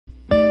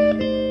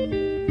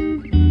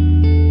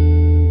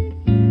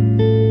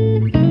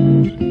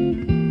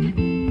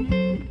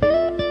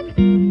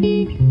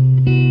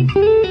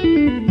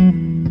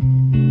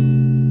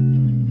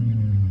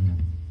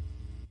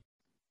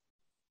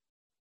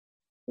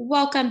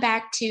Welcome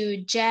back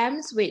to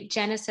Gems with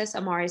Genesis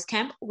Amaris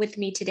Kemp. With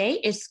me today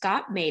is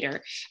Scott Mader.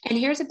 And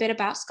here's a bit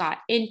about Scott.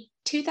 In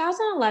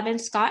 2011,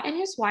 Scott and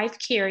his wife,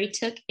 Carrie,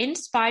 took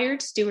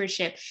Inspired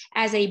Stewardship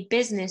as a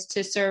business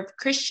to serve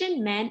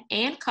Christian men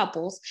and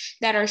couples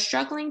that are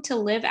struggling to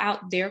live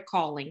out their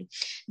calling.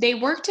 They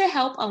work to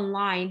help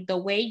align the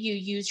way you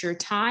use your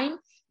time,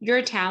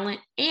 your talent,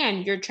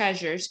 and your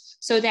treasures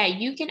so that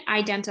you can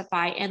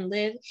identify and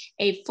live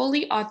a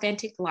fully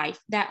authentic life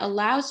that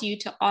allows you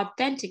to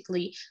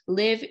authentically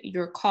live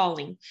your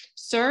calling,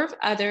 serve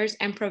others,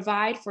 and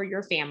provide for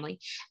your family.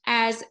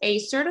 As a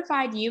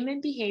certified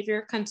human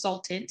behavior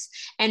consultants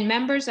and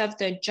members of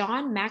the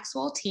John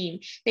Maxwell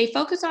team, they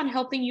focus on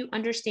helping you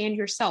understand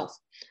yourself,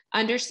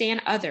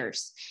 understand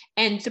others,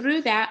 and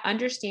through that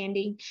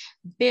understanding,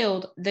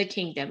 build the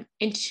kingdom.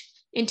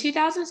 In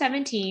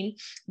 2017,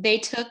 they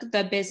took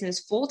the business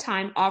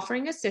full-time,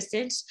 offering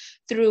assistance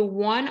through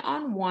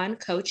one-on-one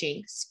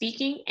coaching,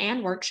 speaking,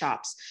 and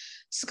workshops.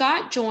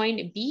 Scott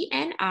joined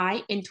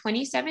BNI in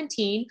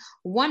 2017,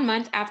 1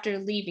 month after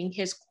leaving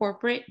his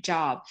corporate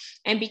job,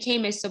 and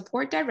became a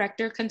support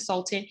director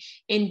consultant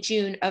in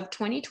June of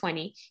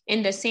 2020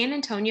 in the San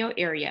Antonio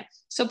area,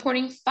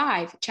 supporting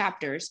 5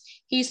 chapters.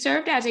 He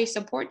served as a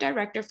support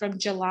director from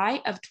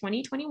July of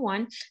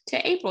 2021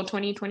 to April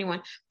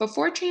 2021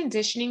 before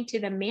transitioning to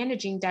the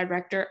managing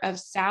director of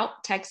South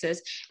Texas.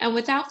 And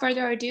without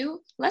further ado,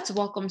 let's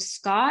welcome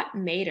Scott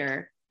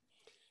Mader.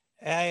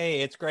 Hey,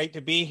 it's great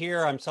to be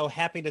here. I'm so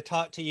happy to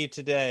talk to you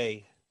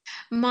today.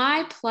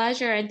 My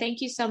pleasure. And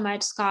thank you so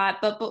much, Scott.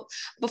 But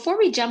before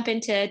we jump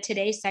into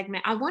today's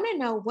segment, I want to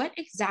know what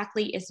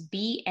exactly is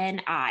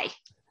BNI?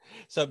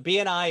 So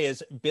BNI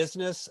is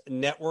Business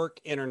Network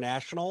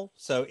International.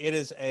 So it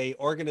is an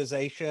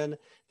organization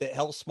that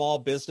helps small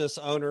business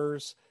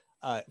owners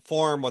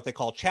form what they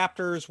call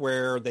chapters,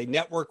 where they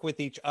network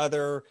with each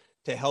other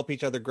to help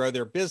each other grow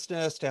their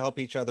business, to help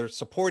each other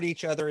support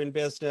each other in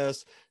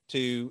business,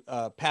 to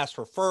pass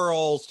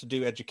referrals, to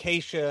do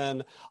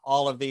education,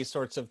 all of these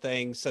sorts of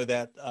things. So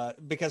that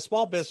because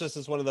small business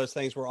is one of those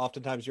things where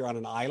oftentimes you're on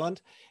an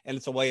island, and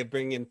it's a way of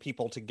bringing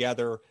people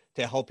together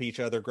to help each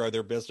other grow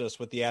their business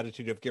with the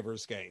attitude of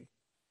givers gain.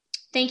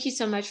 Thank you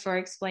so much for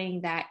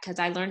explaining that because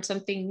I learned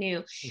something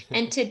new.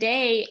 And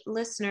today,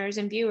 listeners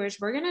and viewers,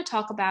 we're going to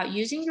talk about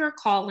using your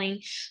calling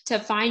to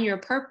find your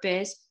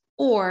purpose,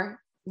 or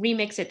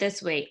remix it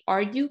this way: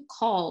 are you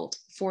called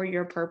for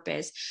your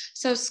purpose?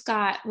 So,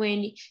 Scott,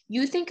 when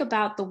you think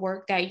about the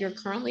work that you're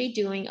currently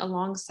doing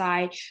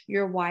alongside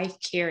your wife,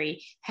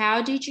 Carrie,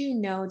 how did you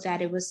know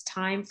that it was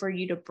time for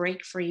you to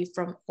break free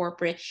from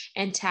corporate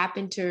and tap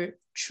into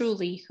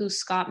truly who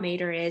Scott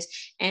Mader is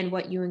and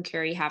what you and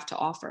Carrie have to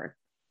offer?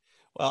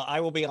 Well, I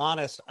will be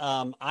honest.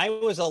 I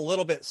was a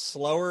little bit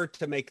slower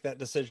to make that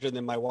decision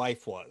than my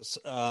wife was.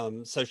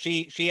 So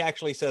she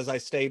actually says I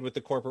stayed with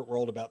the corporate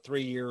world about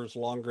 3 years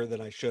longer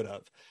than I should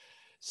have.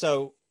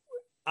 So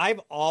I've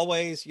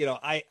always,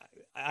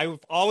 I've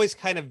always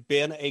kind of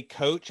been a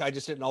coach. I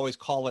just didn't always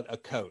call it a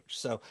coach.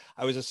 So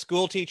I was a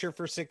school teacher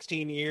for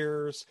 16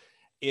 years.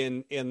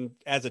 In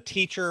as a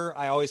teacher,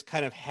 I always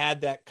kind of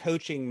had that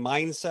coaching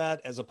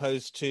mindset as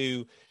opposed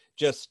to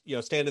just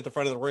stand at the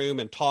front of the room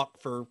and talk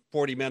for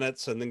 40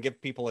 minutes and then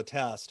give people a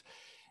test.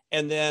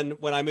 And then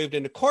when I moved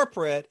into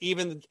corporate,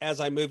 even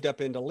as I moved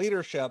up into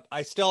leadership,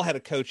 I still had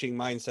a coaching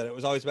mindset. It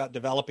was always about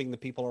developing the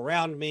people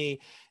around me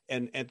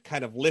and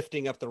kind of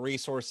lifting up the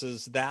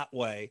resources that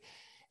way.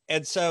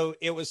 And so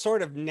it was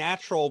sort of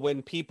natural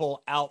when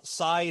people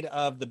outside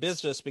of the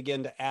business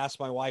began to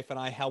ask my wife and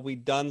I how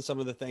we'd done some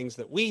of the things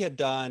that we had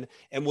done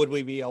and would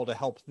we be able to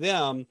help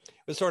them.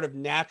 It was sort of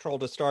natural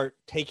to start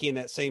taking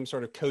that same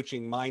sort of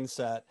coaching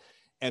mindset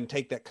and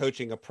take that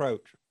coaching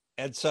approach.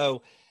 And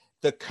so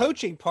the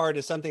coaching part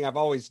is something I've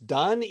always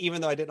done,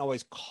 even though I didn't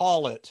always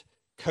call it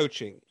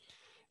coaching.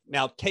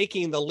 Now,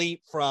 taking the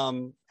leap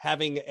from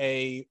having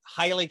a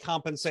highly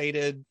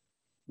compensated,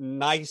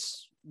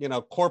 nice,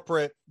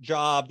 corporate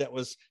job that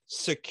was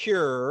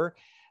secure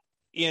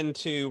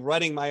into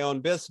running my own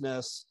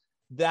business,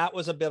 that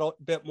was a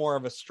bit more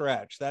of a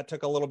stretch. That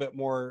took a little bit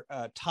more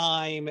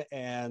time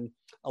and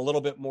a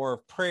little bit more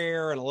of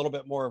prayer and a little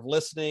bit more of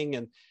listening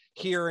and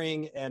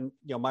hearing. And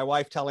my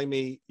wife telling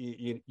me,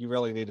 you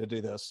really need to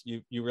do this.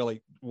 You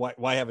really,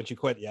 why haven't you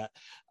quit yet?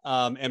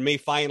 And me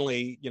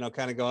finally,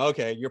 kind of going,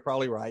 okay, you're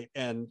probably right,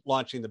 and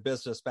launching the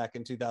business back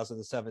in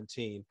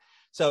 2017.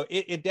 So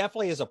it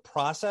definitely is a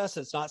process.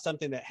 It's not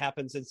something that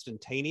happens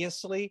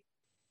instantaneously.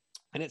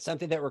 And it's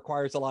something that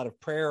requires a lot of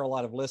prayer, a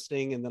lot of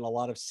listening, and then a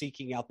lot of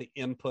seeking out the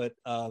input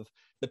of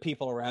the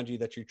people around you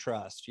that you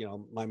trust,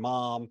 my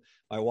mom,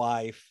 my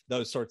wife,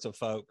 those sorts of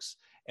folks,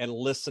 and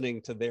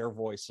listening to their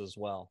voice as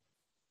well.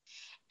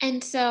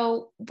 And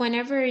so,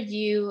 whenever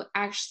you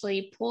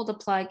actually pulled the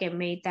plug and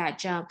made that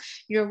jump,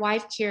 your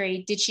wife,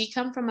 Carrie, did she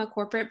come from a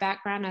corporate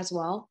background as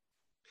well?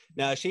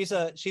 Now she's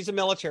a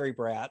military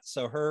brat.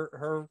 So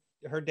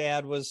her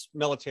dad was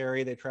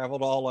military. They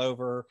traveled all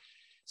over.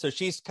 So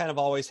she's kind of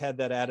always had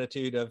that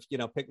attitude of,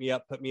 pick me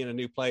up, put me in a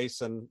new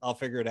place and I'll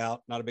figure it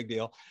out. Not a big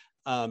deal.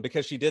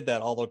 because she did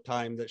that all the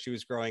time that she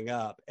was growing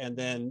up. And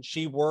then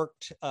she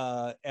worked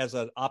as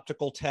an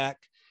optical tech.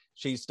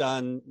 She's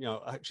done,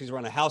 she's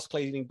run a house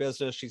cleaning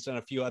business. She's done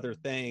a few other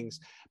things,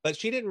 but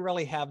she didn't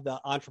really have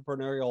the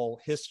entrepreneurial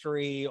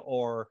history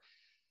or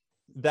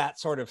that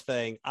sort of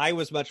thing. I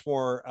was much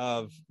more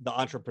of the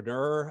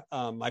entrepreneur.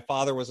 My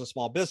father was a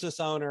small business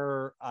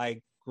owner.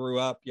 I grew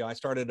up, I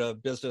started a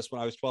business when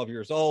I was 12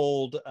 years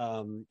old,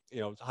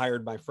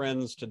 hired my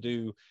friends to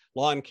do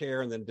lawn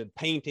care and then did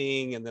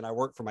painting. And then I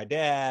worked for my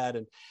dad.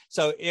 And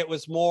so it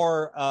was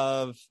more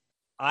of,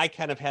 I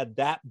kind of had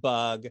that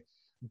bug,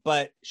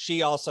 but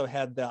she also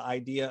had the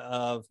idea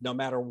of no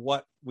matter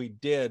what we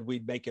did,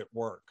 we'd make it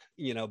work,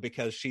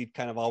 because she'd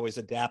kind of always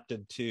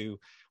adapted to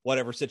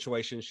whatever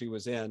situation she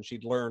was in.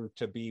 She'd learned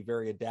to be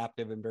very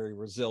adaptive and very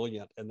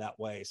resilient in that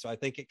way. So I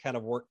think it kind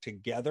of worked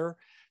together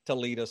to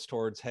lead us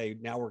towards, hey,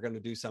 now we're going to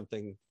do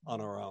something on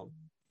our own.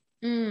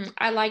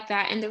 I like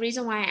that. And the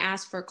reason why I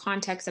asked for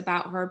context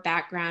about her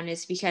background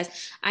is because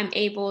I'm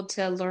able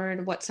to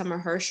learn what some of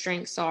her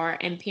strengths are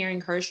and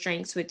pairing her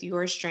strengths with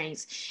your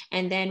strengths.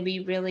 And then we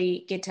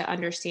really get to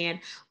understand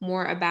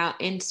more about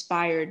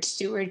inspired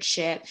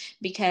stewardship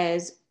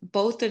because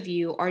both of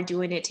you are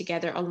doing it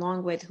together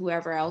along with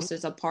whoever else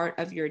is a part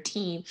of your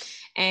team.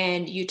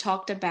 And you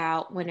talked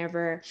about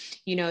whenever,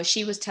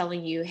 she was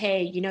telling you,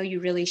 hey, you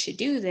really should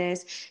do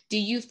this. Do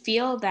you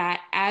feel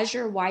that as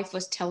your wife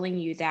was telling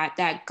you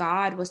that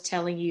God was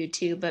telling you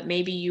to, but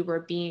maybe you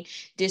were being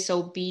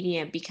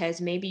disobedient because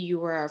maybe you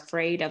were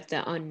afraid of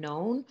the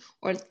unknown?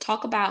 Or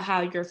talk about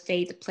how your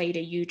faith played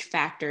a huge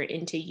factor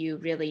into you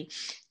really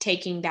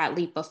taking that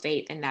leap of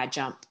faith and that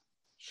jump.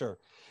 Sure.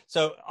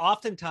 So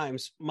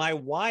oftentimes my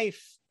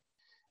wife,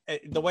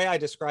 the way I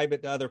describe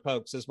it to other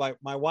folks is my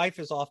wife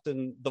is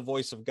often the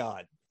voice of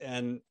God.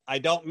 And I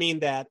don't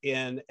mean that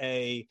in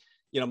a,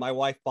 my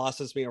wife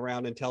bosses me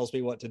around and tells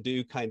me what to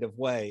do kind of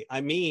way.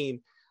 I mean,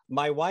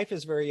 my wife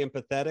is very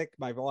empathetic.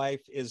 My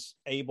wife is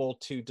able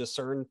to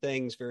discern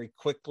things very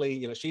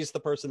quickly. She's the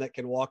person that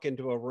can walk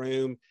into a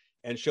room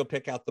and she'll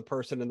pick out the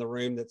person in the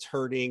room that's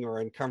hurting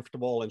or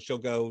uncomfortable and she'll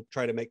go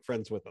try to make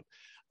friends with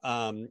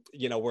them.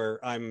 Where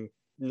I'm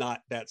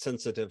not that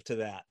sensitive to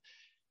that.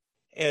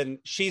 And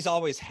she's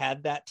always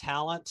had that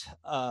talent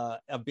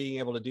of being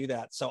able to do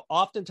that. So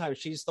oftentimes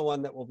she's the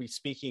one that will be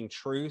speaking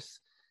truth.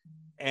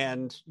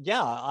 And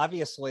yeah,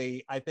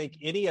 obviously, I think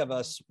any of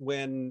us,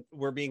 when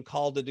we're being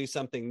called to do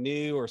something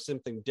new or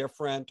something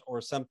different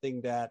or something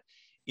that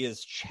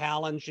is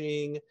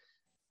challenging,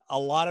 a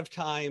lot of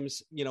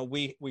times,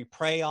 we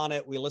pray on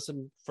it. We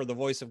listen for the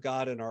voice of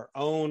God in our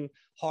own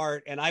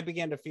heart. And I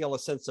began to feel a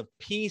sense of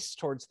peace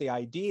towards the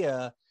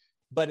idea,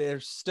 but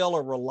there's still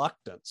a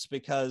reluctance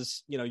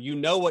because,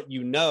 what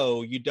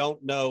you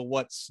don't know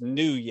what's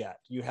new yet.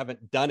 You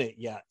haven't done it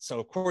yet. So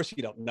of course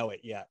you don't know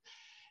it yet.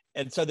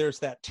 And so there's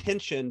that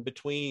tension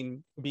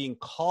between being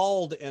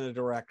called in a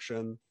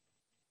direction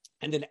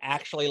and then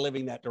actually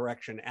living that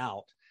direction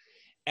out.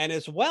 And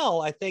as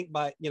well, I think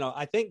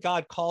I think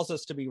God calls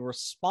us to be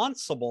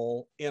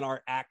responsible in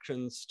our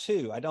actions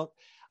too. I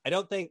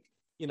don't think,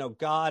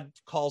 God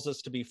calls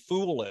us to be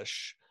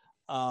foolish.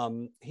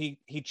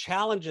 He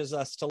challenges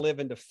us to live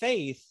into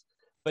faith,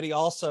 but he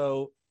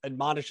also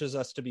admonishes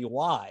us to be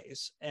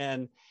wise.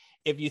 And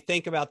if you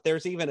think about,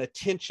 there's even a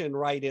tension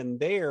right in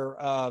there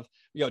of,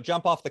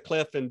 jump off the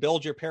cliff and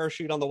build your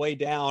parachute on the way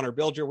down or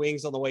build your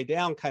wings on the way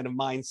down kind of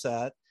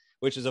mindset,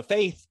 which is a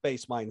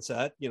faith-based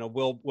mindset,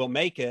 we'll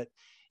make it.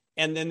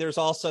 And then there's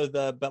also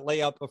but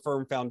lay up a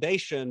firm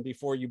foundation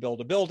before you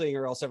build a building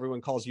or else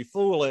everyone calls you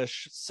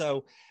foolish.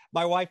 So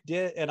my wife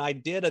did, and I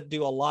did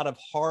do a lot of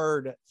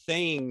hard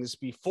things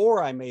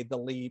before I made the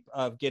leap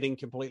of getting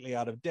completely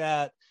out of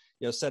debt,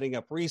 setting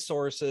up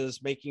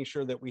resources, making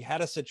sure that we had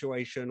a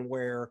situation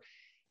where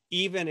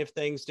even if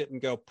things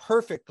didn't go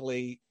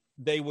perfectly,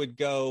 they would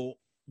go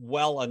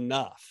well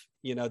enough.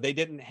 We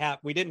didn't have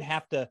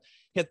to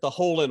hit the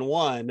hole in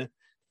one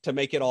to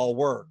make it all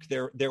work.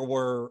 There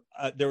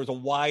was a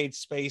wide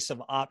space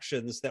of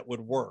options that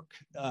would work.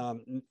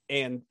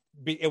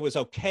 It was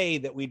okay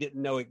that we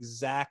didn't know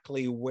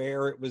exactly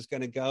where it was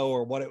going to go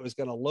or what it was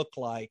going to look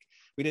like.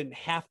 We didn't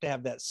have to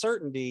have that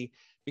certainty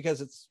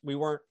because we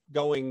weren't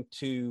going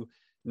to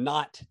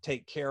not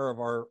take care of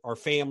our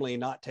family,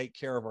 not take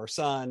care of our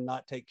son,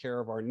 not take care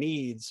of our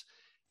needs,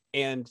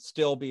 and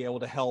still be able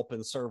to help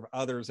and serve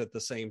others at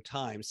the same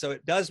time. So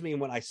it does mean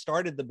when I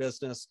started the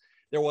business,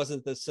 there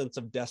wasn't this sense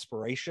of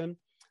desperation,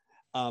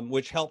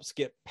 which helps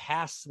get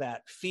past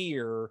that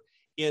fear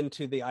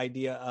into the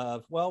idea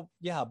of, well,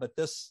 yeah, but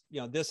this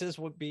is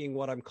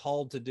what I'm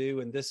called to do.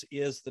 And this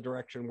is the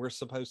direction we're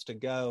supposed to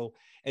go.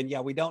 And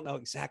yeah, we don't know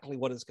exactly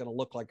what it's going to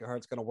look like or how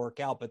it's going to work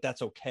out, but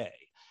that's okay.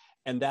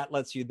 And that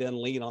lets you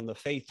then lean on the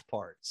faith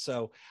part.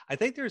 So I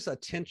think there's a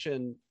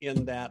tension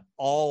in that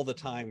all the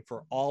time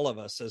for all of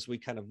us as we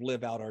kind of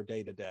live out our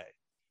day to day.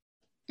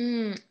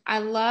 I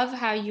love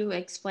how you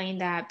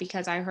explained that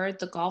because I heard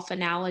the golf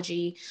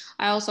analogy.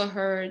 I also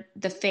heard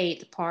the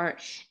faith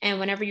part. And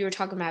whenever you were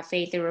talking about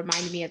faith, it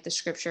reminded me of the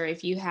scripture.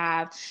 If you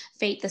have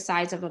faith the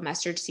size of a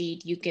mustard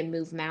seed, you can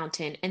move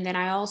mountain. And then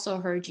I also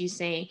heard you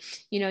saying,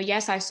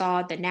 yes, I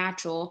saw the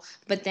natural,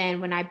 but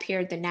then when I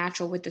paired the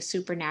natural with the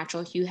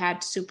supernatural, you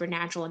had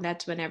supernatural. And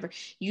that's whenever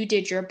you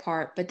did your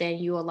part, but then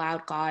you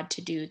allowed God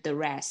to do the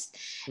rest.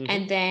 Mm-hmm.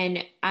 And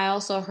then I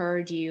also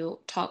heard you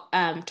talk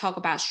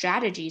about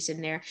strategies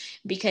in there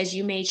because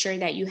you made sure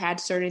that you had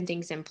certain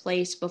things in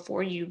place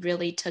before you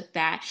really took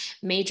that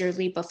major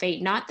leap of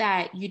faith. Not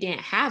that you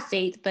didn't have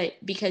faith, but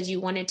because you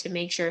wanted to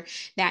make sure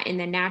that in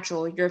the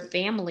natural, your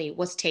family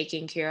was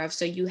taken care of.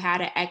 So you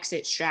had an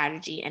exit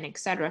strategy and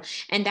etc.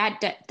 And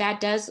that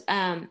does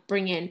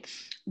bring in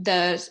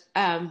the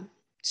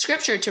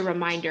scripture to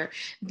reminder,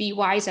 be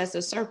wise as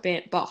a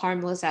serpent but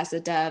harmless as a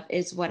dove,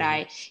 is what Mm-hmm.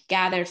 I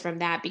gathered from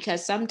that.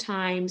 Because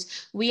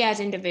sometimes we as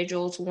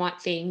individuals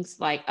want things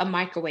like a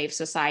microwave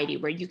society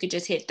where you could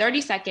just hit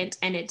 30 seconds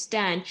and it's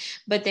done,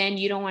 but then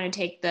you don't want to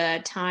take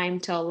the time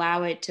to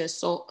allow it to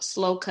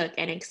slow cook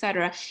and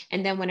etc.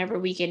 And then whenever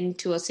we get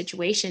into a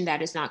situation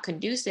that is not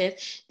conducive,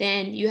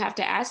 then you have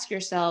to ask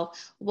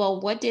yourself, well,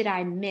 what did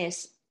I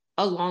miss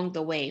along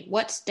the way?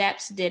 What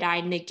steps did I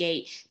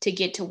negate to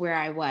get to where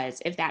I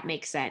was, if that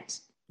makes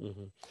sense?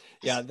 Mm-hmm.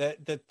 Yeah,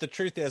 the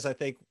truth is, I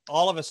think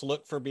all of us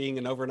look for being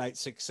an overnight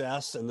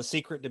success, and the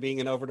secret to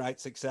being an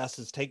overnight success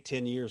is take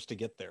 10 years to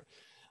get there.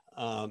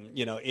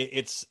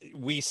 It's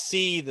we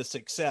see the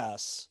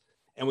success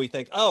and we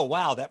think, oh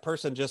wow, that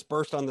person just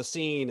burst on the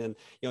scene, and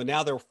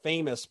now they're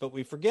famous, but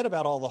we forget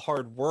about all the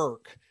hard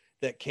work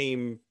that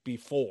came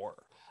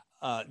before.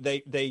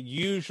 They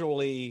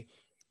usually,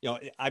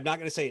 I'm not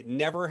going to say it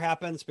never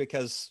happens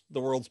because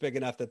the world's big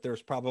enough that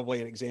there's probably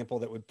an example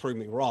that would prove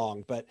me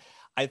wrong. But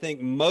I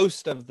think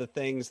most of the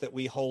things that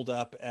we hold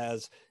up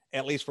as,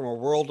 at least from a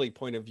worldly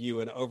point of view,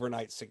 an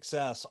overnight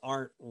success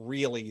aren't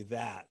really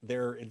that.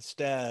 They're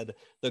instead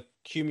the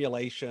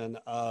accumulation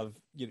of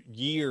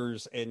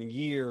years and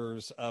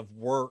years of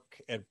work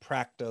and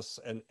practice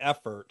and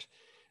effort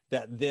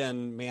that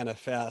then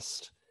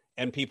manifest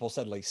and people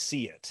suddenly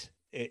see it.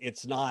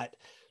 It's not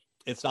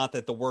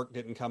that the work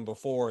didn't come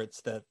before,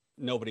 it's that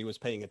nobody was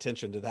paying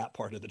attention to that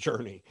part of the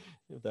journey,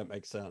 if that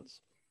makes sense.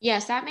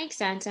 Yes, that makes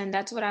sense. And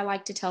that's what I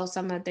like to tell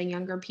some of the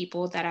younger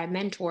people that I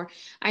mentor.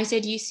 I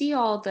said, you see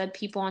all the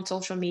people on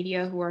social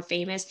media who are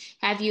famous.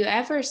 Have you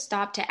ever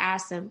stopped to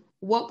ask them,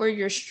 what were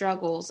your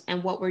struggles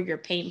and what were your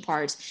pain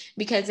parts?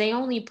 Because they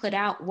only put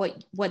out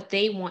what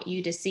they want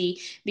you to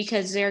see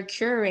because they're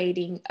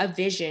curating a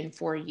vision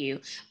for you.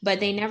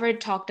 But they Mm-hmm. never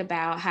talked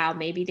about how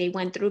maybe they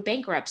went through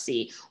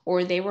bankruptcy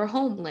or they were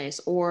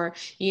homeless or,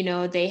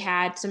 they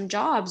had some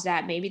jobs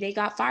that maybe they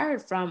got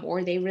fired from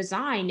or they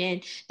resigned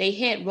and they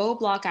hit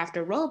roadblock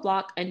after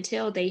roadblock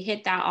until they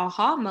hit that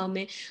aha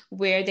moment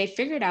where they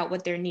figured out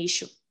what their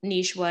niche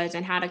was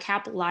and how to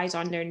capitalize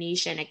on their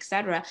niche and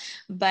etc.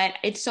 But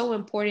it's so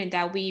important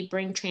that we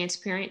bring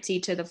transparency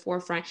to the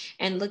forefront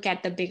and look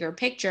at the bigger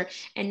picture.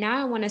 And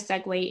now I want to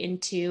segue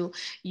into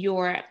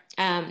your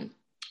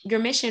your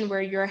mission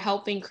where you're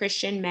helping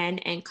Christian men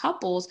and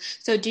couples.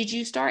 So did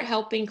you start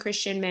helping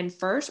Christian men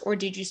first or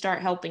did you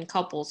start helping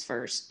couples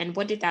first? And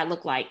what did that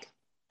look like?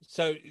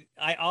 So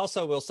I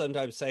also will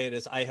sometimes say it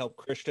as I help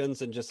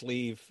Christians and just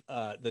leave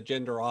the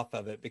gender off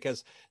of it,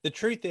 because the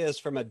truth is,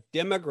 from a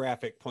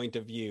demographic point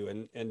of view,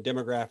 and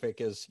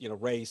demographic is,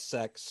 race,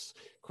 sex,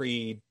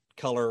 creed,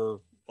 color,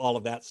 all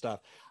of that stuff.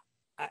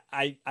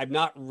 I'm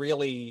not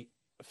really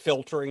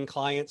filtering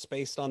clients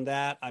based on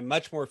that. I'm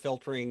much more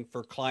filtering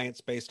for clients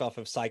based off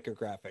of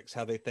psychographics,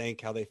 how they think,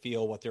 how they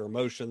feel, what their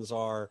emotions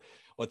are,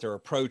 what their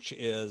approach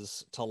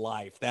is to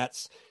life.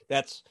 That's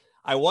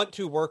I want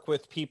to work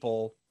with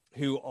people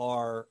who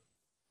are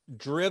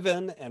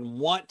driven and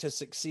want to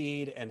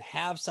succeed and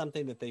have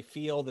something that they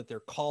feel that they're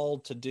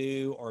called to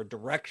do or a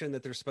direction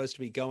that they're supposed to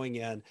be going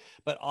in,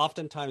 but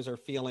oftentimes are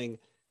feeling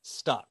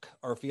stuck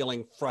or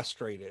feeling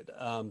frustrated.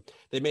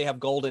 They may have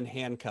golden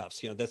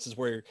handcuffs. This is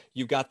where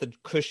you've got the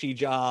cushy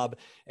job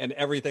and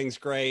everything's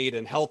great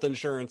and health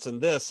insurance and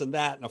this and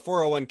that and a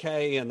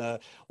 401k and a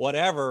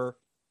whatever,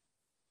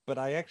 but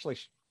I actually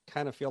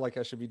kind of feel like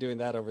I should be doing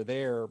that over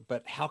there.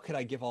 But how could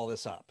I give all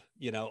this up?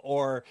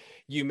 Or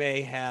you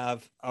may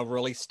have a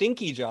really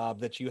stinky job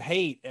that you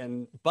hate,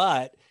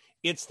 but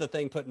it's the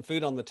thing putting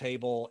food on the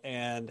table.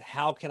 And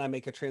how can I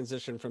make a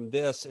transition from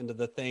this into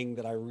the thing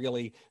that I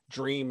really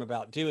dream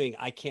about doing?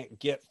 I can't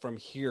get from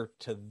here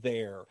to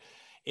there.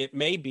 It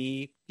may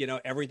be,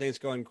 everything's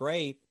going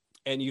great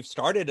and you've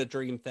started a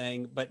dream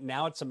thing, but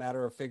now it's a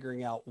matter of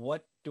figuring out,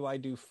 what do I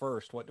do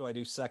first? What do I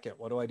do second?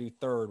 What do I do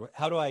third?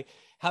 How do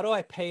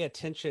I pay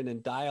attention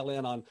and dial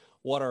in on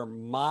what are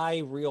my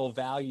real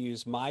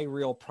values, my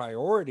real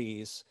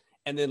priorities,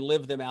 and then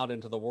live them out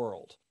into the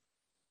world?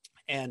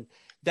 And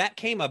that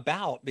came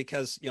about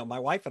because, my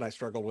wife and I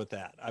struggled with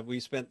that. We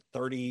spent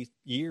 30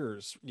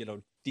 years,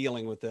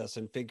 dealing with this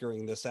and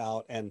figuring this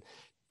out, and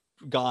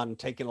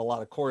taken a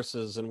lot of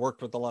courses and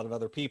worked with a lot of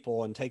other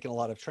people and taken a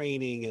lot of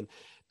training and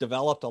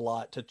developed a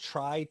lot to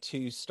try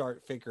to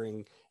start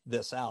figuring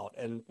this out.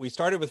 And we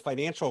started with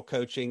financial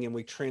coaching, and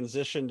we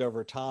transitioned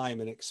over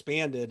time and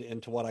expanded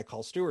into what I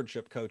call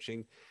stewardship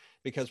coaching,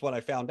 because what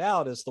I found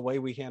out is the way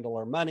we handle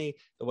our money,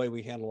 the way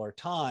we handle our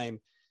time,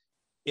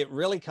 it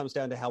really comes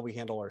down to how we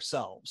handle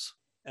ourselves.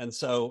 And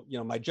so,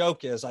 my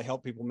joke is I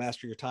help people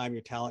master your time,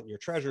 your talent, and your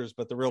treasures.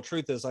 But the real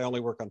truth is I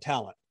only work on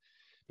talent,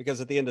 because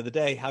at the end of the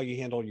day, how you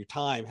handle your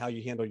time, how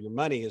you handle your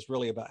money is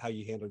really about how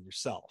you handle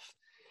yourself.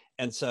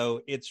 And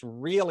so it's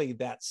really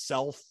that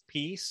self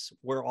piece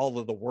where all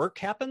of the work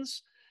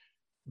happens,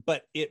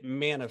 but it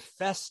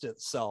manifests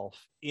itself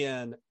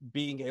in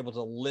being able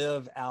to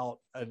live out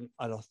an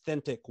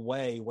authentic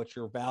way, what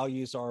your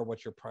values are,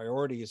 what your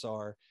priorities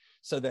are,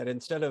 so that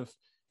instead of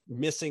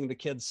missing the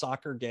kids'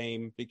 soccer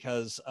game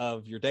because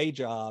of your day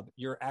job,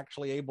 you're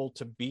actually able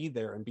to be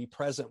there and be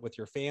present with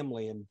your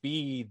family and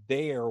be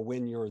there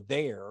when you're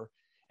there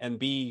and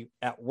be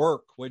at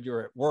work when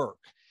you're at work.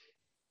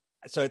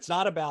 So it's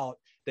not about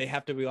they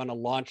have to be on to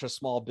launch a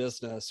small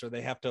business, or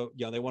they have to,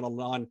 they want a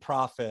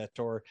nonprofit,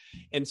 or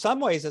in some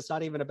ways, it's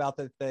not even about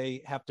that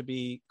they have to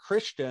be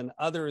Christian,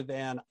 other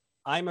than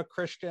I'm a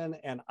Christian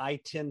and I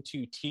tend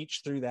to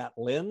teach through that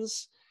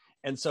lens.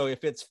 And so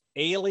if it's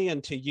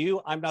alien to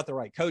you, I'm not the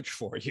right coach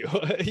for you.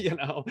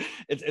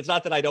 It's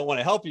not that I don't want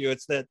to help you.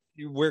 It's that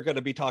we're going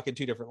to be talking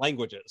two different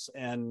languages,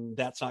 and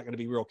that's not going to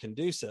be real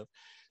conducive.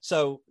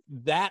 So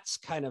that's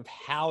kind of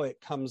how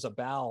it comes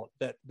about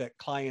that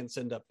clients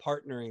end up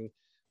partnering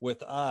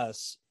with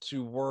us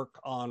to work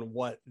on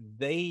what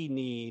they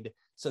need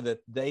so that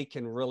they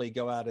can really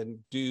go out and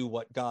do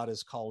what God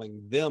is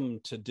calling them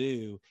to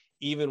do,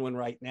 even when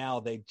right now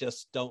they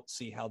just don't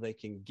see how they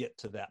can get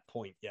to that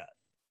point yet.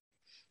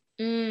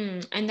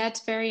 And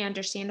that's very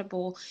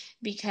understandable,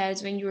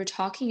 because when you were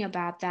talking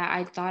about that,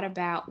 I thought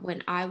about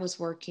when I was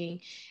working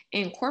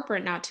in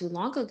corporate not too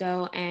long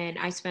ago, and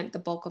I spent the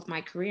bulk of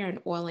my career in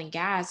oil and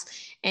gas.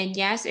 And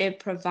yes, it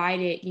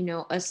provided,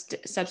 a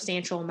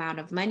substantial amount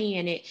of money,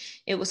 and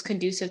it was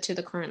conducive to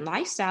the current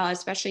lifestyle,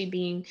 especially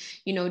being,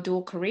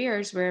 dual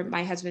careers, where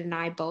my husband and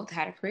I both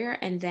had a career.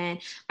 And then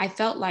I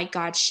felt like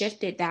God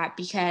shifted that,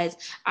 because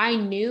I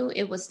knew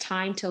it was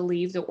time to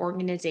leave the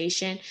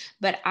organization,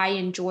 but I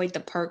enjoyed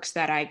the perks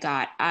that I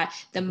got.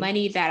 The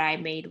money that I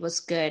made was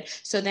good.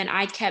 So then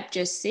I kept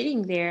just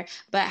sitting there.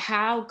 But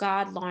how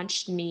God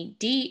launched me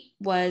deep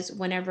was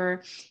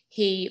whenever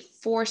he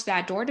forced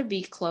that door to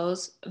be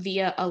closed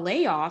via a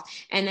layoff.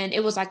 And then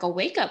it was like a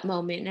wake up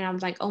moment. And I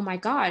was like, oh my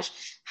gosh,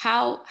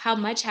 how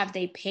much have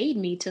they paid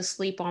me to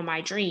sleep on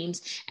my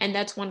dreams? And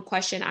that's one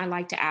question I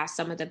like to ask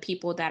some of the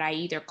people that I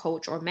either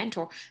coach or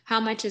mentor. How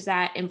much is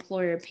that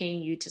employer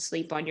paying you to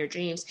sleep on your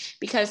dreams?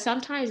 Because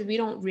sometimes we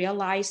don't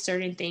realize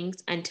certain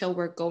things until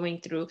we're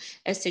going through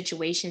a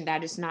situation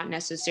that is not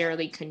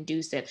necessarily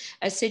conducive,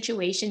 a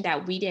situation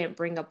that we didn't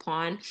bring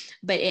upon,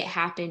 but it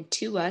happened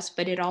to us,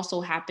 but it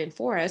also happened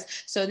for us.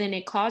 So then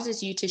it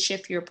causes you to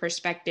shift your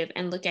perspective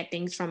and look at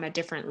things from a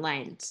different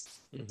lens.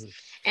 Mm-hmm.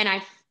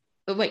 And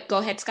wait, go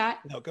ahead, Scott.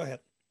 No, go ahead.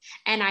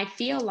 And I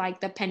feel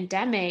like the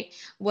pandemic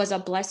was a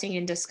blessing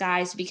in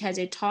disguise, because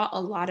it taught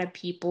a lot of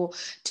people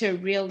to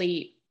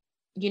really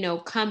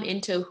come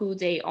into who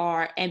they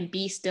are and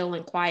be still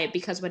and quiet.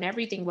 Because when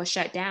everything was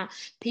shut down,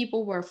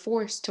 people were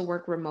forced to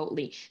work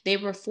remotely. They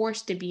were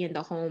forced to be in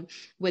the home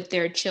with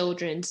their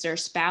children, their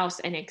spouse,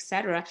 and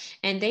etc.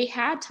 And they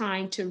had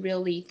time to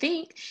really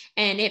think.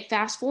 And it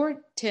fast forward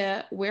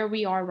to where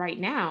we are right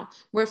now.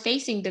 We're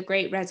facing the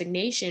great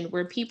resignation,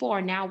 where people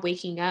are now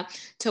waking up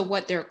to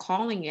what their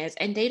calling is,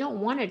 and they don't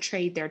want to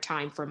trade their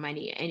time for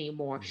money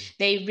anymore. Mm-hmm.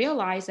 They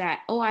realize that,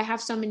 I have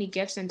so many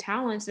gifts and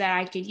talents that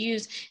I could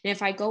use. And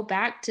if I go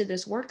back to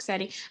this work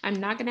setting, I'm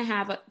not going to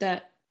have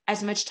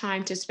as much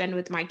time to spend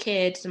with my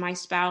kids, my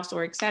spouse,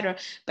 or etc.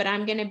 But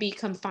I'm going to be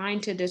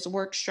confined to this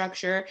work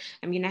structure.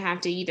 I'm going to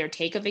have to either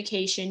take a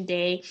vacation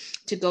day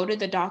to go to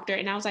the doctor.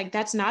 And I was like,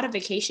 that's not a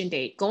vacation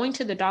day. Going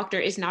to the doctor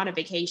is not a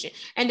vacation.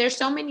 And there's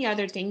so many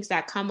other things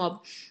that come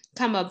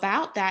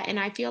about that. And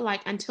I feel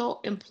like until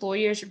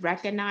employers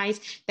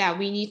recognize that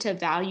we need to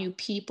value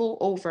people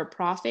over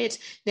profits,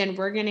 then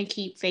we're going to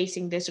keep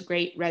facing this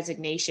great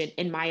resignation,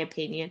 in my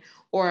opinion.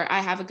 Or I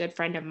have a good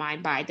friend of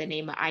mine by the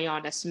name of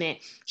Ayanna Smith.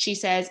 She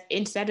says,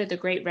 instead of the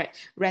great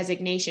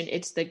resignation,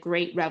 it's the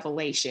great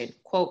revelation.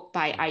 Quote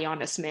by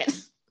Ayanna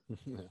Smith.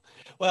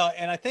 Well,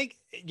 and I think,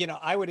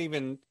 I would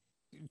even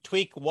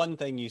tweak one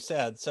thing you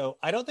said. So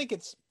I don't think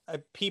it's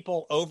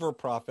people over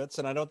profits,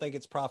 and I don't think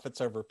it's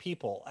profits over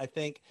people. I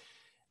think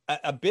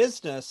a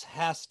business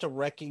has to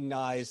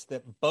recognize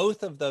that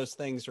both of those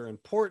things are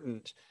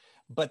important,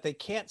 but they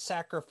can't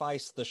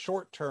sacrifice the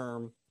short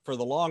term for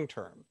the long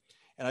term.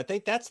 And I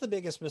think that's the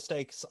biggest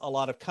mistakes a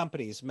lot of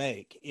companies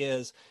make,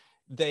 is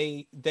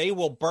they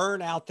will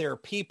burn out their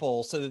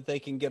people so that they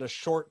can get a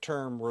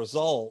short-term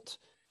result.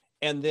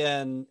 And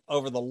then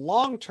over the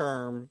long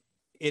term,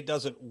 it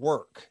doesn't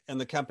work and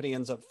the company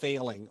ends up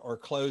failing or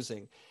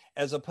closing,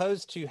 as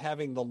opposed to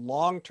having the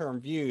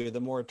long-term view,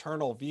 the more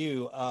eternal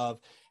view of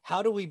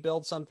How do we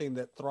build something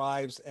that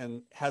thrives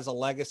and has a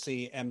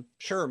legacy? And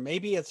sure,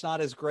 maybe it's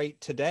not as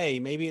great today.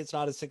 Maybe it's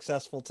not as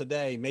successful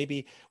today.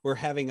 Maybe we're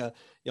having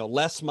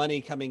less money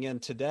coming in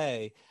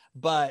today,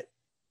 but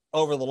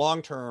over the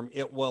long term,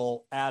 it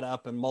will add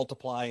up and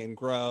multiply and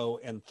grow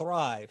and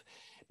thrive.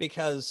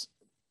 Because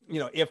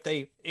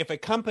if a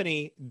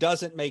company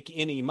doesn't make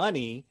any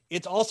money,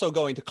 it's also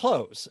going to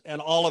close,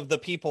 and all of the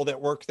people that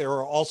work there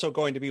are also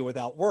going to be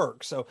without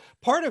work. So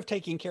part of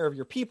taking care of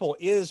your people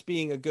is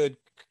being a good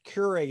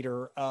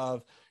curator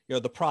of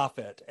the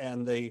profit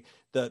and the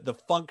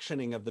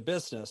functioning of the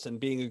business, and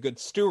being a good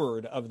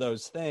steward of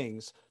those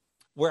things.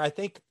 Where I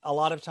think a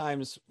lot of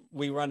times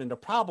we run into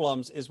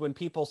problems is when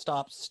people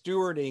stop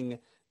stewarding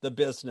the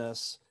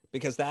business,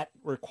 because that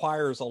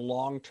requires a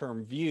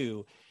long-term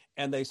view,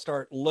 and they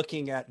start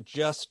looking at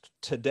just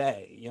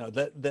today,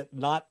 that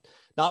not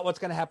what's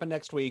going to happen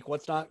next week,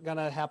 what's not going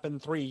to happen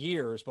 3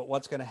 years, but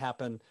what's going to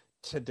happen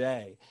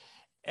today.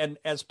 And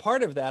as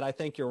part of that, I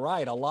think you're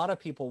right. A lot of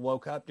people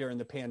woke up during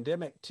the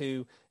pandemic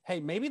to, hey,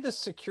 maybe the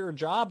secure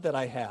job that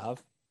I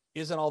have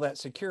isn't all that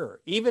secure.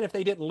 Even if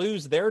they didn't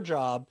lose their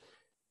job,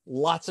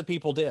 lots of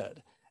people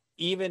did.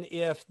 Even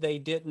if they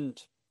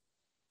didn't,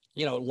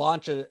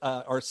 launch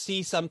or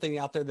see something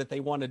out there that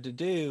they wanted to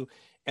do,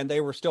 and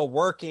they were still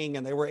working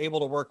and they were able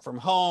to work from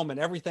home and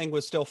everything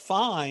was still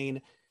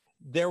fine,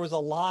 there was a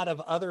lot of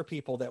other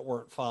people that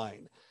weren't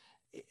fine.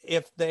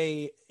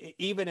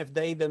 Even if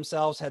they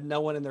themselves had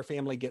no one in their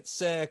family get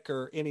sick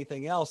or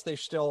anything else,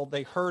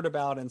 they heard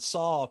about and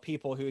saw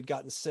people who had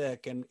gotten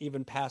sick and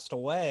even passed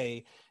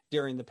away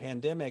during the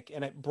pandemic.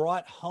 And it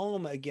brought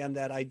home again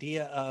that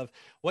idea of,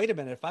 wait a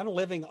minute, if I'm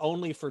living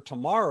only for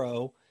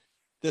tomorrow,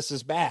 this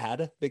is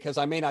bad because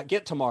I may not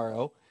get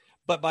tomorrow.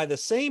 But by the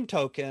same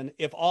token,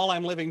 if all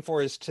I'm living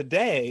for is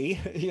today,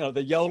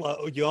 the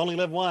YOLO, you only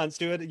live once,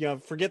 do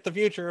it, forget the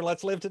future,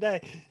 let's live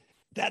today,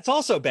 that's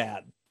also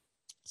bad.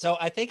 So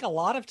I think a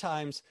lot of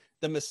times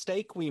the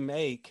mistake we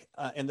make,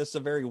 and this is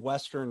a very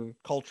Western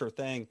culture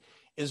thing,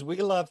 is we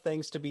love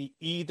things to be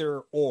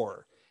either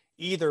or,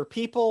 either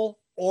people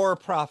or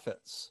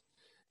profits.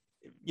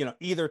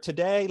 Either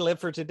today, live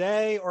for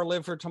today, or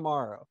live for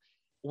tomorrow.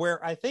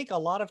 Where I think a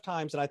lot of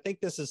times, and I think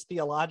this is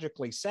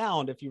theologically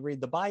sound, if you read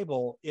the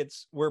Bible,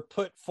 we're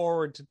put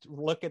forward to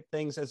look at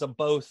things as a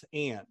both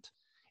and.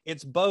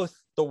 It's both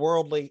the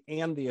worldly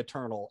and the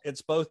eternal.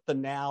 It's both the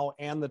now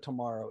and the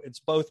tomorrow. It's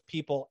both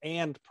people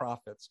and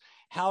profits.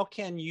 How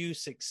can you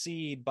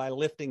succeed by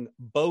lifting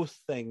both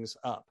things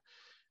up?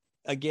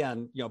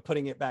 Again,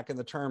 putting it back in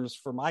the terms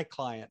for my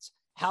clients,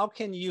 how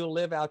can you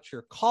live out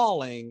your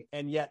calling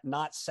and yet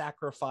not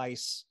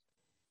sacrifice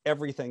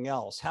everything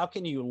else? How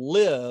can you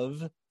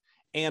live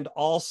and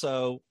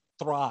also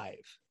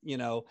thrive?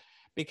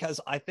 Because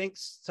I think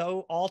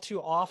so all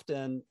too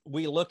often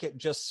we look at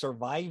just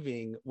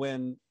surviving,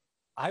 when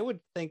I would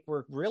think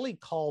we're really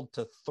called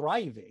to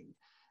thriving.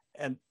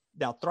 And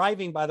now,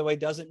 thriving, by the way,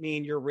 doesn't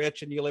mean you're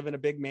rich and you live in a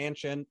big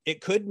mansion.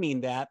 It could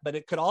mean that, but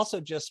it could also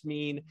just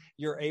mean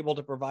you're able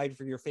to provide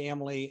for your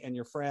family and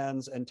your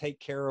friends and take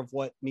care of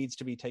what needs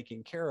to be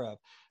taken care of.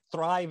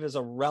 Thrive is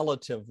a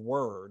relative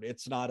word.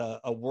 It's not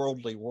a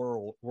worldly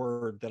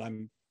word that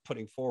I'm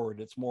putting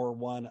forward. It's more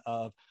one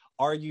of,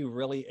 are you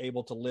really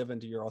able to live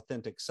into your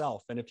authentic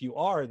self? And if you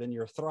are, then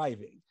you're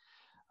thriving.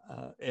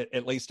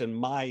 At least in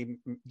my,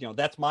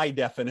 that's my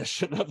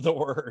definition of the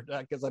word,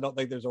 because I don't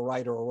think there's a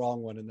right or a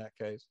wrong one in that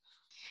case.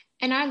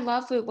 And I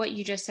love what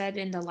you just said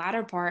in the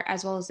latter part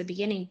as well as the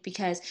beginning,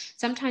 because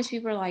sometimes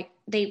people are like,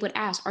 they would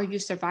ask, are you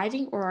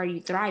surviving or are you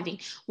thriving?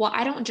 Well,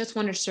 I don't just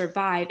want to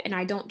survive and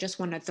I don't just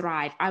want to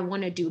thrive. I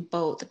want to do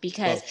both,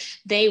 because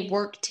they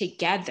work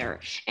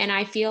together. And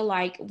I feel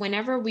like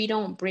whenever we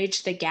don't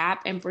bridge the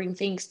gap and bring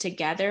things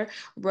together,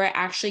 we're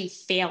actually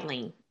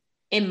failing,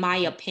 in my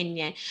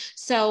opinion.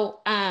 So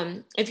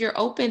if you're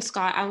open,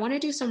 Scott, I want to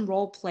do some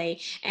role play,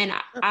 and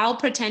I'll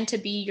pretend to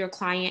be your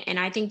client. And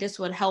I think this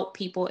would help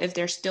people if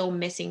they're still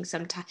missing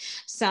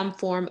some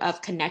form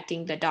of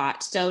connecting the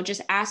dots. So just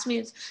ask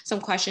me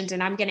some questions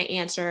and I'm going to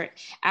answer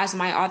as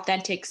my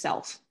authentic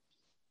self.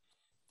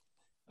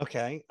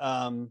 Okay.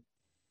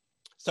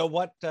 So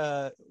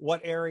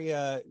what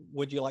area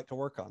would you like to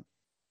work on?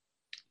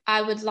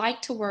 I would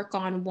like to work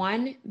on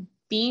one,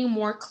 being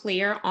more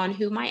clear on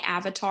who my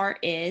avatar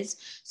is.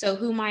 So,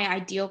 who my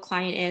ideal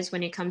client is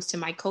when it comes to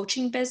my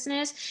coaching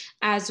business,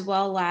 as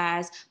well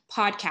as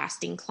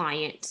podcasting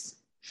clients.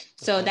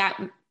 So,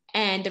 Okay.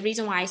 and the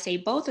reason why I say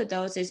both of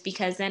those is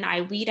because then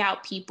I weed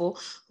out people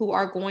who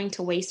are going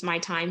to waste my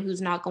time, who's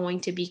not going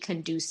to be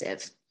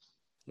conducive.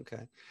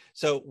 Okay.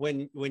 So,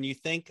 when you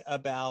think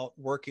about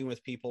working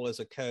with people as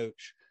a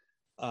coach,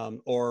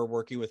 or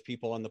working with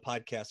people in the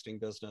podcasting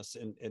business,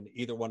 in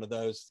either one of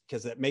those,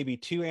 because it may be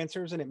two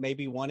answers and it may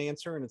be one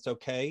answer, and it's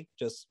okay,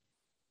 just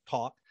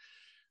talk.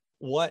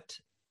 What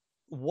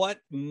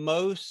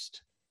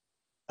most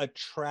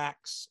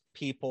attracts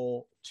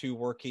people to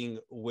working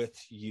with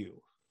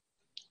you?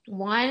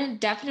 One,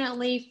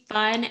 definitely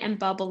fun and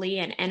bubbly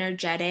and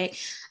energetic.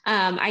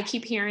 I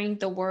keep hearing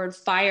the word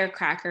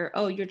firecracker.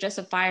 Oh, you're just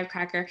a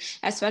firecracker,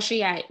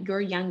 especially at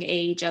your young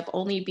age of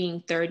only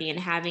being 30 and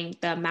having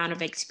the amount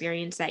of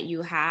experience that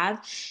you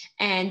have,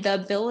 and the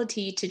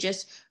ability to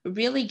just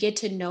really get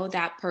to know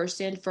that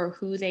person for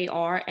who they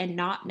are and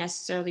not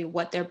necessarily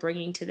what they're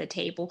bringing to the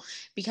table.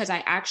 Because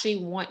I actually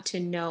want to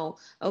know,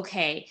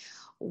 okay,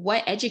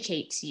 what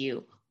educates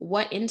you?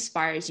 What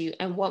inspires you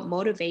and what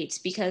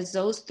motivates, because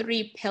those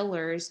three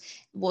pillars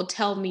will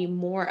tell me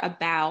more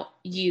about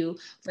you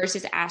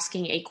versus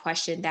asking a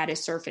question that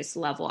is surface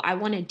level. I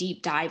want to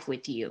deep dive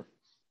with you.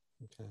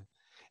 Okay.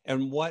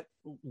 And what,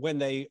 when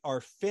they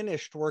are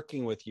finished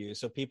working with you,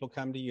 so people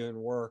come to you and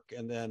work,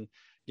 and then,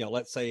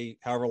 let's say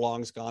however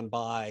long's gone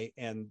by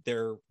and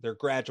they're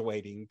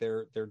graduating,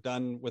 they're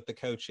done with the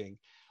coaching.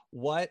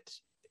 What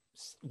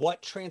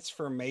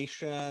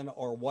transformation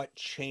or what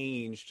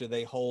change do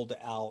they hold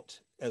out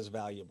as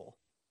valuable?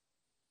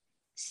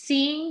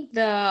 Seeing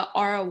the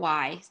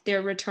ROI,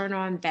 their return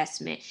on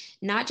investment,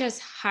 not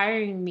just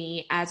hiring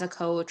me as a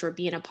coach or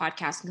being a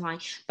podcasting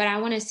client, but I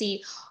want to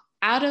see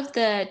out of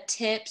the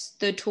tips,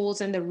 the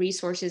tools, and the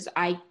resources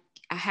I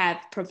have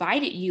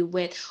provided you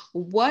with,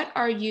 what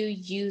are you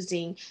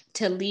using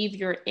to leave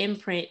your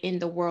imprint in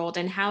the world?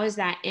 And how is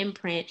that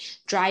imprint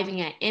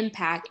driving an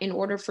impact in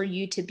order for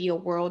you to be a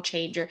world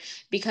changer?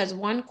 Because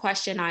one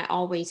question I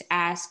always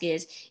ask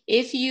is,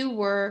 if you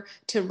were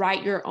to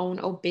write your own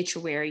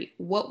obituary,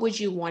 what would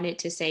you want it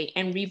to say?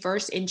 And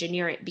reverse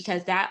engineer it,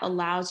 because that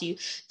allows you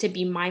to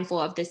be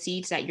mindful of the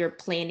seeds that you're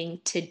planting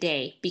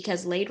today,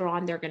 because later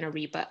on they're going to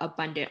reap an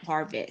abundant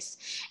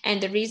harvest. And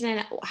the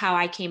reason how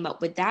I came up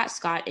with that,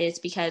 Scott, is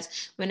because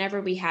whenever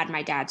we had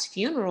my dad's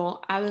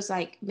funeral, I was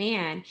like,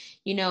 man,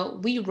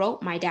 we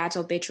wrote my dad's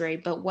obituary,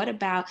 but what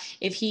about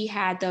if he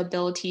had the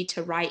ability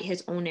to write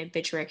his own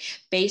obituary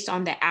based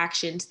on the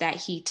actions that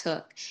he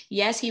took?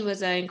 Yes, he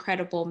was an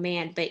incredible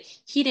man, but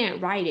he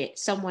didn't write it,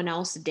 someone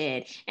else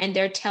did. And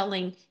they're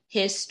telling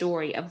his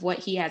story of what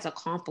he has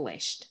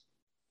accomplished,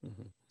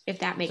 Mm-hmm. if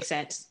that makes So,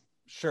 sense.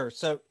 sure.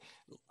 So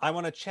I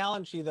want to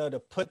challenge you, though, to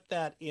put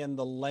that in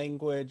the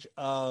language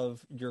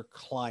of your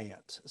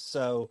client.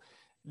 So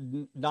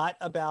not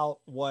about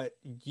what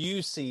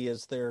you see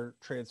as their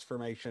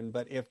transformation,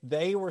 but if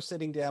they were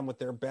sitting down with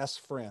their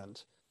best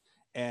friend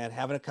and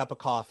having a cup of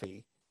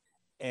coffee,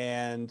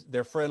 and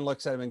their friend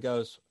looks at him and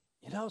goes,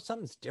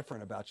 something's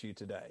different about you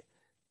today.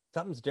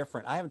 Something's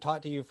different. I haven't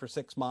talked to you for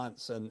 6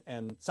 months,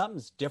 and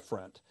something's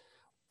different.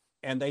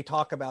 And they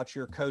talk about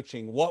your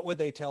coaching. What would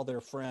they tell their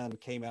friend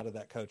came out of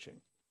that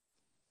coaching?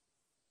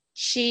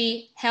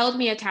 She held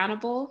me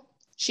accountable.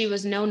 She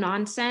was no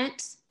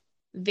nonsense,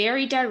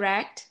 very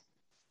direct,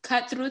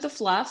 cut through the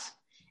fluff.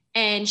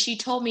 And she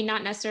told me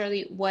not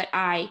necessarily what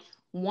I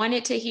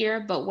wanted to hear,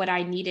 but what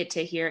I needed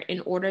to hear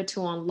in order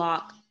to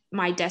unlock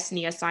my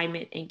destiny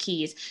assignment and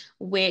keys,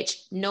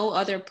 which no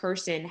other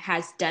person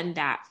has done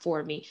that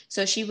for me.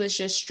 So she was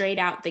just straight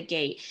out the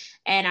gate.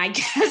 And I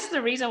guess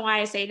the reason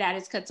why I say that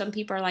is because some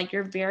people are like,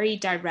 you're very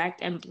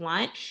direct and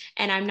blunt.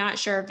 And I'm not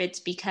sure if it's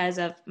because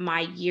of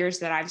my years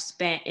that I've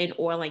spent in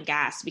oil and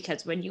gas,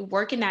 because when you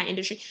work in that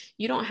industry,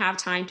 you don't have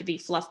time to be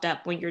fluffed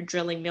up when you're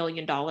drilling $1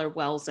 million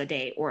wells a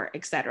day or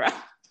etc.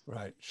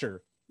 Right.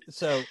 Sure.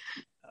 So,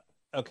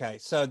 okay.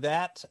 So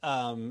that,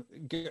 how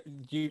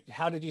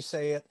did you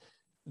say it?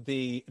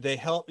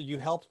 You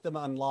helped them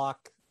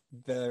unlock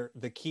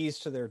the keys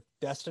to their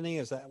destiny.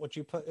 Is that what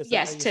you put? Is that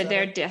how Yes, you to said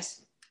their it?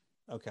 dis.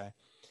 Okay.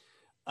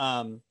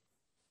 Um,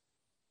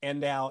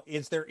 and now,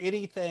 is there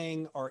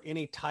anything or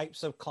any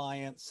types of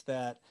clients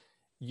that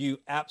you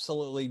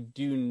absolutely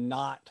do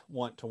not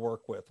want to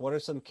work with? What are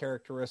some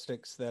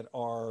characteristics that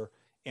are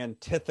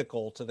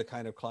antithetical to the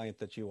kind of client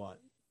that you want?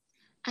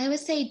 I would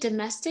say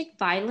domestic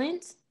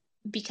violence,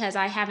 because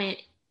I haven't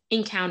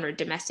encountered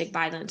domestic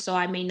violence, so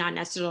I may not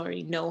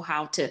necessarily know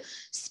how to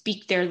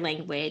speak their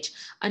language.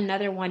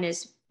 Another one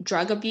is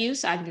drug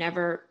abuse. I've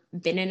never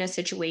been in a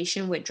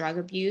situation with drug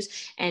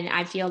abuse, and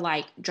I feel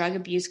like drug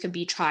abuse could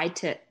be tied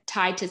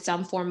to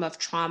some form of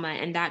trauma,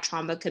 and that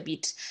trauma could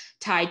be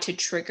tied to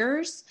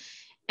triggers.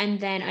 And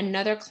then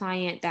another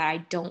client that I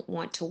don't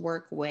want to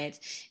work with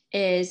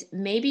is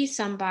maybe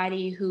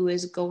somebody who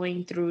is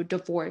going through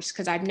divorce,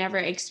 because I've never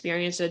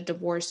experienced a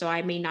divorce, so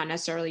I may not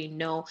necessarily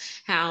know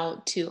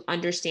how to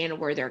understand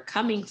where they're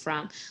coming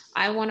from.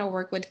 I want to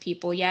work with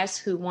people, yes,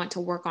 who want to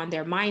work on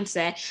their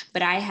mindset,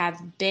 but I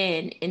have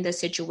been in the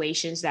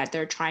situations that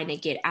they're trying to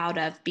get out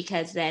of,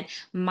 because then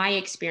my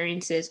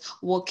experiences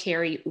will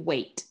carry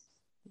weight.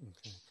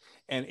 Okay.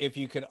 And if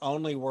you could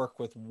only work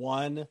with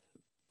one,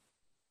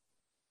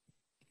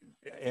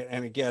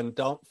 and again,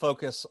 don't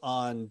focus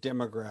on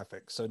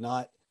demographics. So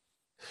not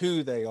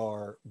who they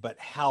are, but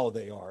how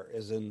they are,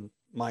 as in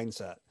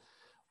mindset.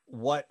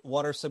 What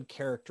are some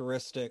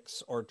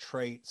characteristics or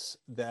traits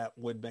that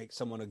would make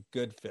someone a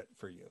good fit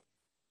for you?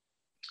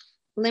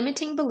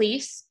 Limiting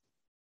beliefs,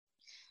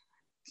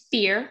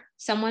 fear,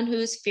 someone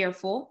who's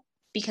fearful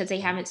because they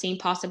haven't seen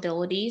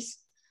possibilities,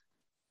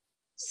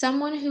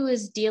 someone who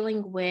is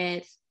dealing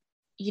with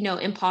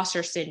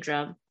imposter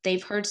syndrome.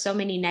 They've heard so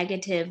many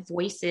negative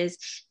voices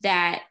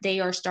that they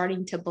are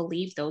starting to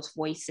believe those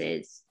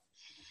voices.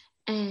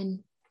 And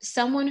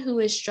someone who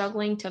is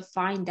struggling to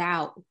find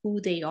out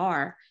who they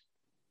are.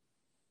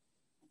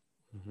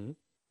 Mm-hmm.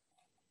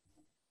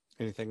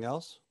 Anything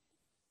else?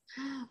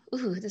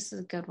 Ooh, this is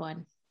a good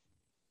one.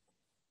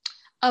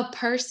 A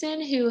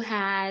person who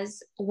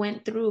has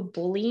went through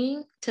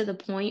bullying to the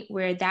point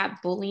where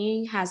that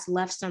bullying has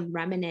left some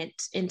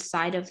remnants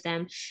inside of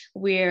them,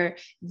 where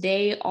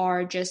they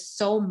are just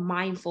so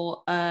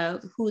mindful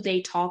of who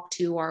they talk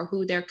to or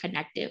who they're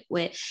connected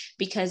with,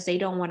 because they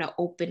don't want to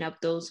open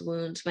up those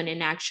wounds, when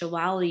in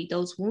actuality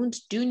those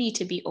wounds do need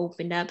to be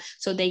opened up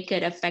so they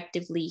could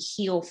effectively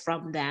heal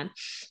from them.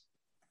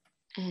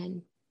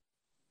 And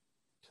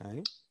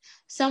okay.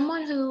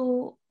 Someone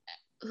who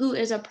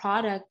is a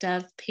product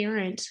of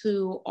parents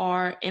who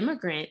are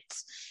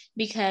immigrants,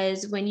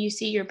 because when you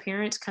see your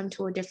parents come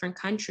to a different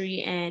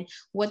country and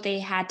what they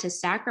had to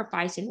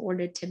sacrifice in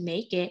order to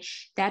make it,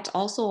 that's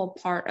also a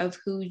part of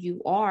who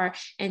you are.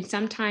 And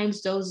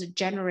sometimes those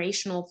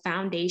generational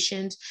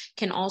foundations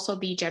can also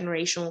be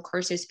generational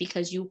curses,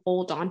 because you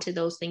hold on to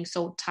those things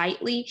so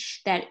tightly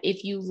that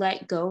if you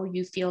let go,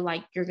 you feel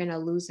like you're going to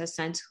lose a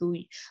sense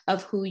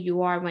of who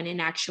you are, when in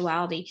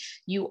actuality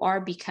you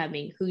are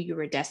becoming who you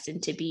were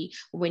destined to be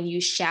when you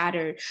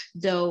shatter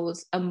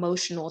those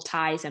emotional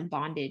ties and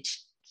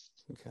bondage.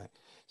 Okay.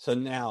 So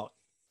now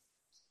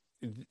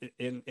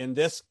in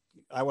this,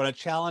 I want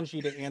to challenge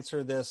you to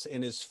answer this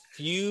in as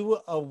few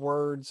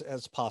words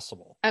as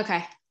possible.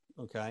 Okay.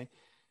 Okay.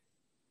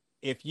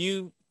 If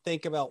you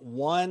think about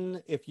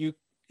one, if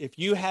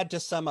you had to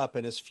sum up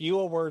in as few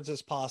words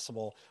as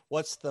possible,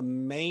 what's the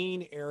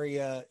main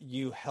area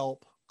you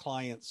help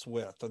clients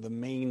with, or the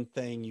main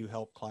thing you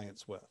help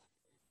clients with?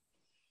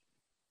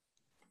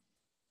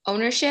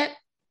 Ownership,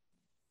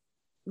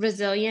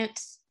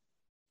 resilience,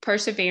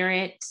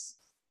 perseverance,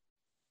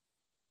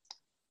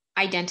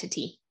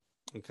 identity.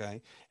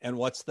 Okay. And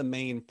what's the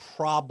main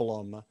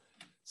problem?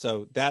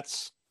 So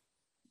that's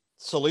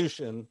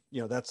solution,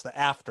 that's the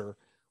after.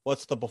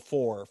 What's the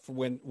before?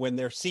 When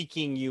they're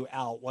seeking you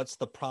out, what's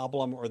the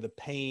problem or the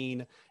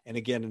pain? And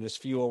again, in as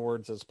few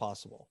words as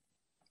possible.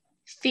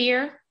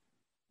 Fear,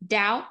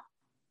 doubt,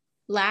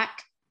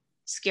 lack,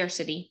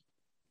 scarcity.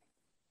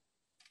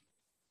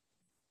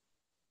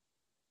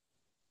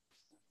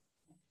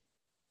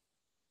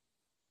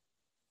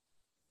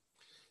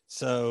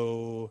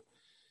 So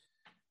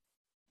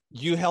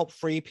you help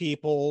free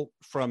people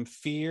from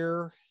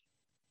fear,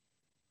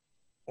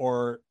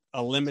 or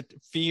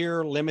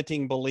fear,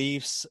 limiting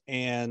beliefs,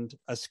 and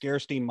a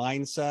scarcity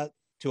mindset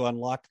to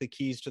unlock the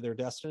keys to their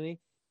destiny?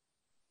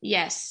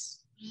 Yes.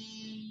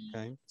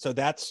 Okay. So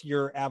that's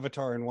your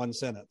avatar in one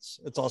sentence.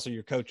 It's also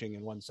your coaching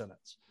in one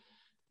sentence.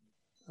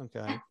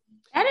 Okay.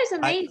 That is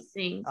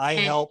amazing. I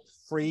help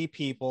free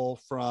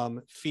people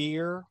from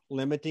fear,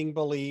 limiting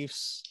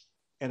beliefs,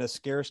 and a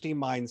scarcity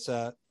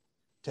mindset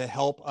to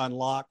help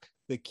unlock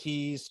the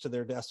keys to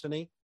their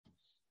destiny.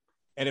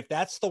 And if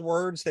that's the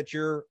words that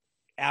your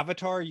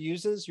avatar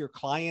uses, your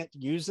client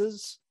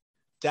uses,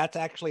 that's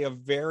actually a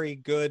very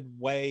good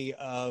way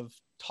of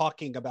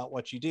talking about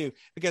what you do.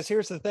 Because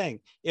here's the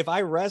thing, if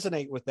I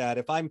resonate with that,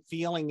 if I'm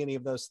feeling any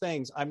of those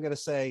things, I'm going to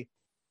say,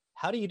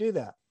 how do you do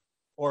that?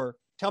 Or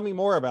tell me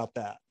more about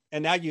that.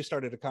 And now you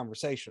started a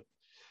conversation.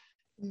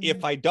 Mm-hmm.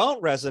 If I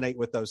don't resonate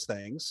with those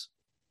things,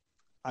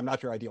 I'm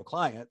not your ideal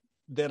client,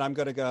 then I'm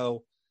going to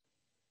go,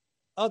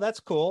 oh, that's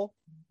cool.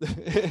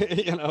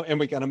 And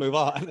we kind of move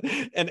on.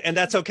 And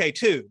that's okay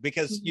too,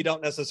 because you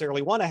don't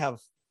necessarily want to have,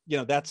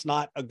 that's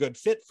not a good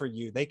fit for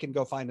you. They can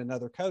go find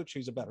another coach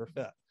who's a better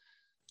fit.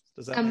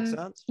 Does that make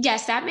sense?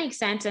 Yes, that makes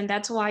sense. And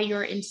that's why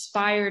you're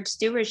inspired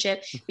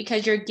stewardship,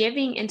 because you're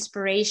giving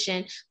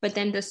inspiration, but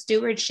then the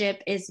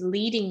stewardship is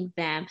leading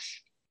them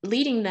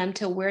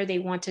to where they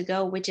want to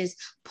go, which is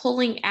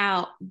pulling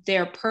out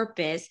their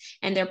purpose,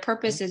 and their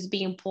purpose is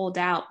being pulled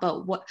out,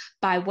 but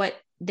by what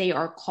they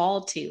are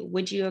called to.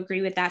 Would you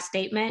agree with that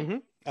statement? Mm-hmm.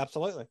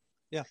 Absolutely.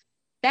 Yeah.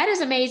 That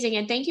is amazing.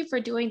 And thank you for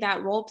doing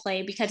that role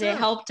play, because it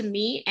helped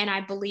me. And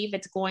I believe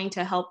it's going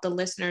to help the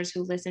listeners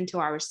who listen to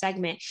our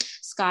segment,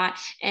 Scott.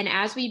 And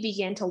as we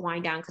begin to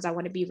wind down, because I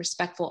want to be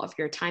respectful of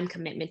your time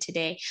commitment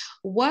today,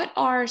 what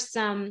are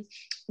some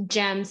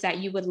gems that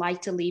you would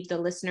like to leave the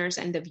listeners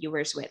and the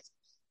viewers with?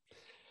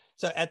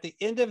 So at the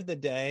end of the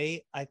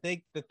day, I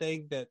think the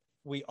thing that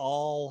we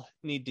all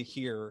need to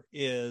hear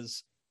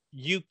is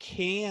you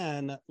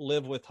can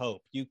live with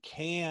hope. You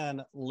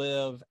can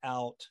live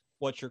out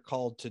what you're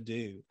called to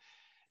do.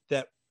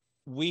 That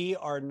we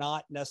are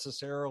not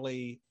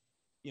necessarily,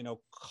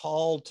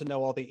 called to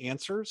know all the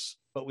answers,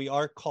 but we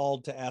are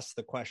called to ask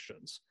the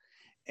questions.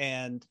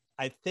 And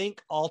I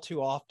think all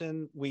too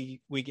often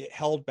we get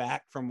held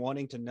back from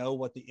wanting to know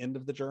what the end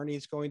of the journey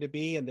is going to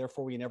be, and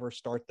therefore we never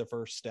start the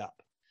first step.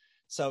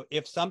 So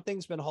if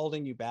something's been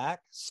holding you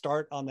back,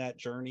 start on that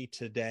journey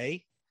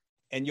today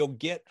and you'll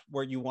get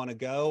where you want to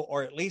go,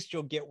 or at least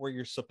you'll get where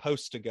you're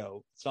supposed to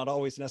go. It's not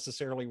always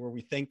necessarily where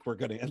we think we're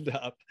going to end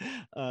up.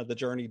 The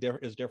journey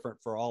is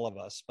different for all of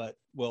us, but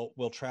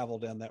we'll travel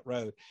down that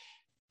road.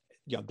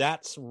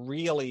 That's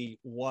really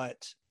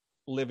what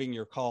living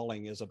your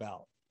calling is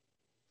about.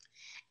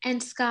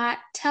 And Scott,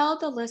 tell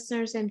the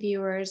listeners and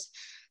viewers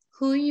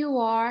who you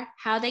are,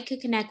 how they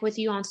could connect with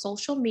you on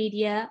social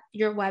media,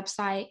 your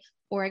website,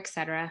 or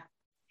etc.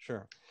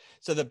 Sure.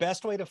 So the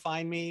best way to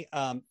find me,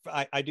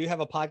 I do have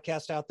a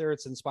podcast out there.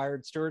 It's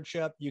Inspired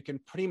Stewardship. You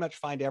can pretty much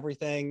find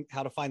everything,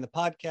 how to find the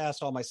podcast,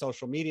 all my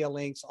social media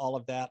links, all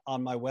of that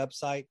on my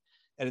website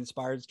at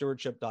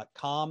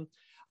inspiredstewardship.com.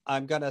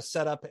 I'm going to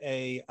set up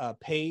a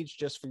page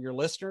just for your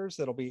listeners.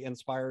 That'll be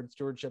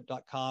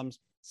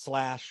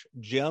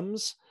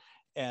inspiredstewardship.com/gyms.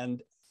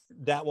 And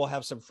that will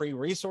have some free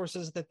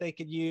resources that they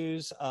could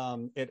use.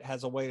 It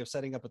has a way of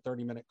setting up a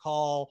 30-minute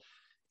call,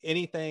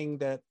 anything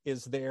that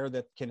is there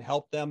that can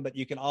help them, but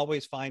you can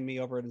always find me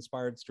over at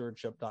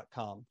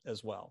inspiredstewardship.com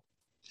as well.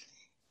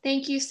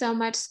 Thank you so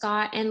much,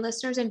 Scott. And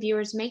listeners and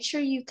viewers, make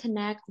sure you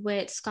connect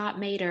with Scott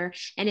Mader.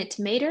 And it's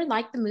Mader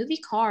like the movie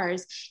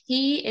Cars.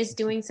 He is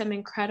doing some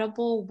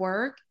incredible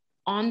work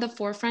on the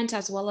forefront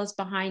as well as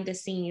behind the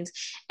scenes.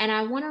 And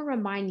I want to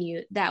remind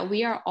you that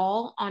we are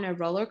all on a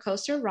roller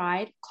coaster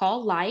ride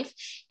called life.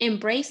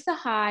 Embrace the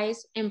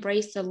highs,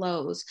 embrace the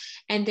lows.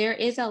 And there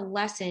is a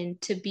lesson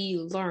to be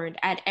learned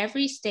at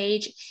every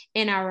stage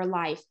in our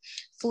life.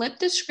 Flip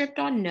the script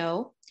on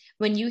no.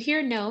 When you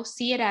hear no,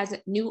 see it as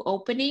a new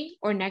opening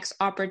or next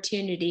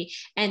opportunity.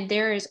 And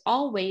there is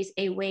always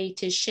a way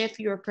to shift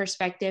your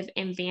perspective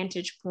and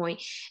vantage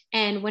point.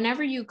 And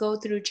whenever you go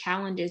through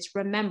challenges,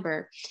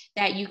 remember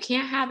that you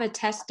can't have a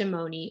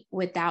testimony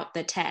without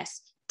the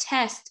test.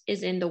 Test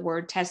is in the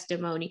word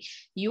testimony.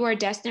 You are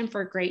destined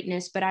for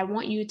greatness, but I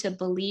want you to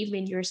believe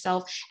in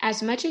yourself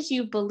as much as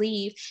you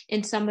believe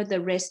in some of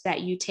the risks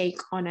that you take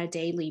on a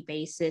daily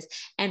basis.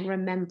 And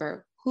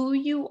remember who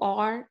you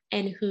are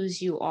and whose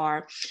you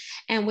are.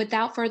 And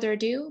without further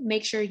ado,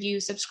 make sure you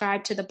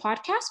subscribe to the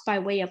podcast by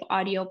way of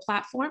audio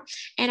platform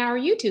and our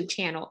YouTube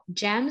channel,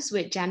 Gems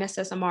with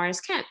Genesis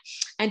Amaris Kemp.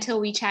 Until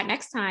we chat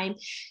next time,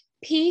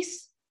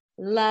 peace,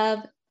 love,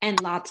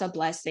 and lots of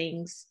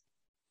blessings.